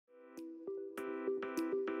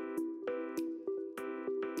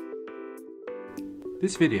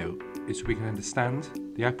This video is so we can understand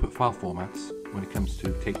the output file formats when it comes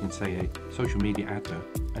to taking, say, a social media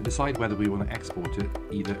advert and decide whether we want to export it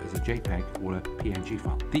either as a JPEG or a PNG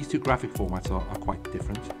file. These two graphic formats are quite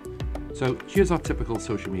different. So here's our typical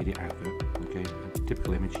social media advert, okay, a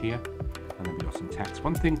typical image here, and then we've got some text.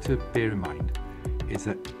 One thing to bear in mind is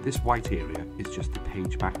that this white area is just the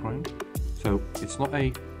page background. So it's not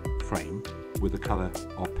a frame with the color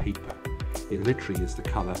of paper. It literally is the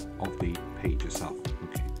color of the page itself.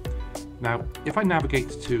 Okay. Now, if I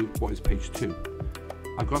navigate to what is page 2,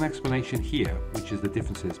 I've got an explanation here, which is the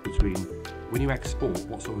differences between when you export,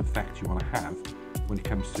 what sort of effect you want to have when it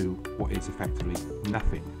comes to what is effectively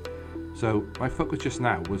nothing. So my focus just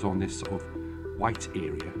now was on this sort of white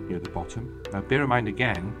area near the bottom. Now bear in mind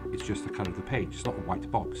again, it's just the color of the page, it's not a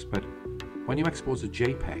white box, but when you export as a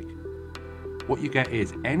JPEG, what you get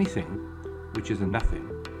is anything which is a nothing,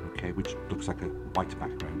 okay, which looks like a white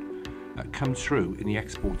background, comes through in the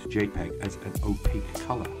export to JPEG as an opaque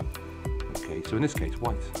color. Okay, so in this case,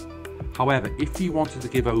 white. However, if you wanted to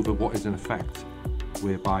give over what is an effect,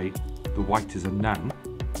 whereby the white is a none,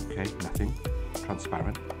 okay, nothing,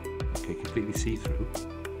 transparent, okay, completely see-through,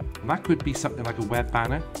 and that could be something like a web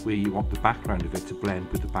banner, where you want the background of it to blend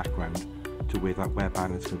with the background to where that web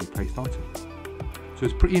banner is going to be placed onto. So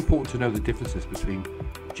it's pretty important to know the differences between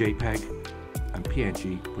JPEG and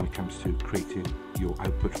PNG when it comes to creating your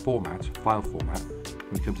output format, file format,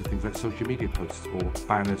 when it comes to things like social media posts or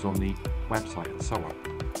banners on the website and so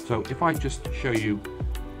on. So if I just show you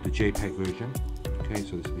the JPEG version, okay,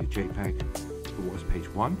 so this will be a JPEG for what is page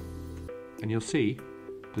 1, and you'll see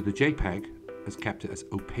that the JPEG has kept it as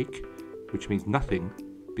opaque, which means nothing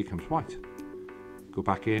becomes white. Go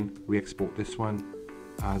back in, re-export this one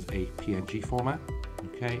as a PNG format,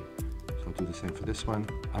 okay, so I'll do the same for this one,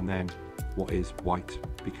 and then what is white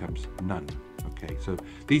becomes none. Okay, so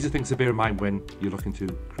these are things to bear in mind when you're looking to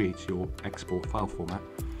create your export file format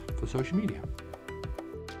for social media.